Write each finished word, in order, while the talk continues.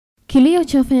Kilio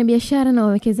cha wafanyabiashara na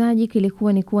wawekezaji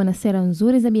kilikuwa ni kuwa na sera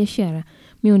nzuri za biashara,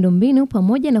 miundombinu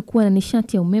pamoja na kuwa na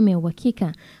nishati ya umeme ya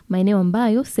uhakika, maeneo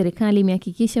ambayo serikali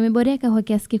imehakikisha imeboreka kwa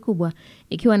kiasi kikubwa,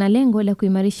 ikiwa na lengo la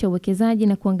kuimarisha uwekezaji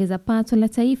na kuongeza pato la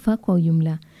taifa kwa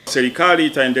ujumla. Serikali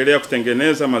itaendelea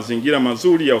kutengeneza mazingira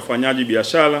mazuri ya ufanyaji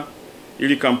biashara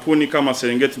ili kampuni kama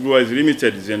Serengeti Breweries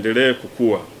Limited ziendelee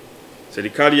kukua.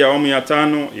 Serikali ya awamu ya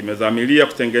 5 imedhamiria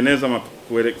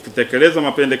kutekeleza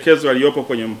mapendekezo yaliyopo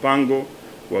kwenye mpango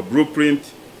wa Blueprint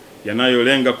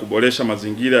yanayolenga kuboresha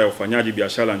mazingira ya ufanyaji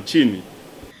biashara nchini.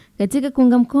 Katika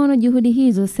kuunga mkono juhudi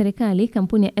hizo, serikali,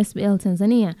 kampuni ya SBL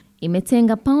Tanzania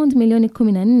imetenga pound milioni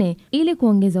 14 ili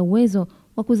kuongeza uwezo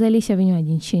wa kuzalisha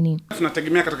vinywaji nchini.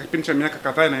 Tunategemea katika kipindi cha miaka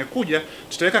kadhaa inayokuja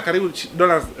tutaweka karibu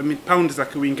pound za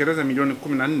Kiingereza milioni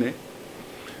 14.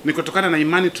 Ni kutokana na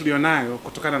imani tulionayo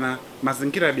kutokana na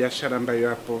mazingira ya biashara ambayo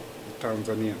yapo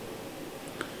Tanzania.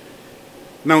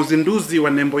 Na uzinduzi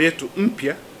wa nembo yetu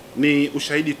mpya ni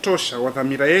ushahidi tosha wa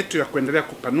dhamira yetu ya kuendelea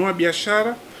kupanua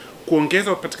biashara,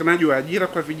 kuongeza upatikanaji wa ajira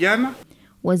kwa vijana.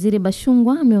 Waziri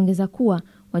Bashungwa ameongeza kuwa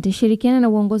watashirikiana na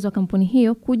uongozi wa kampuni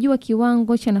hiyo kujua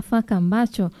kiwango cha nafaka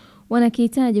ambacho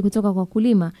wanakihitaji kutoka kwa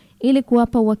wakulima ili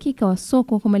kuwapa uhakika wa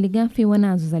soko kwa malighafi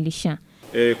wanazozalisha.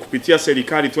 Kupitia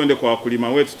serikali twende kwa wakulima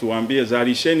wetu tuwaambie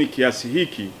zalisheni kiasi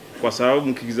hiki, kwa sababu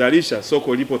mkizalisha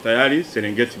soko lipo tayari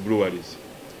Serengeti Breweries.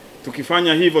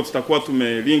 Tukifanya hivyo tutakuwa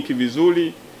tumelinki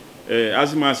vizuri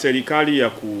azma ya serikali ya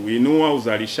kuinua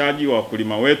uzalishaji wa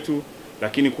wakulima wetu,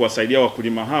 lakini kuwasaidia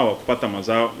wakulima hawa kupata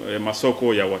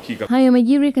masoko ya uhakika. Hayo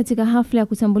yamejiri katika hafla ya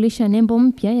kutambulisha nembo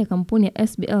mpya ya kampuni ya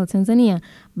SBL Tanzania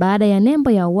baada ya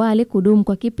nembo ya awali kudumu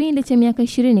kwa kipindi cha miaka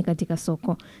 20 katika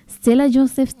soko. Stella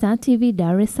Joseph, Star TV,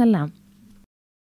 Dar es Salaam.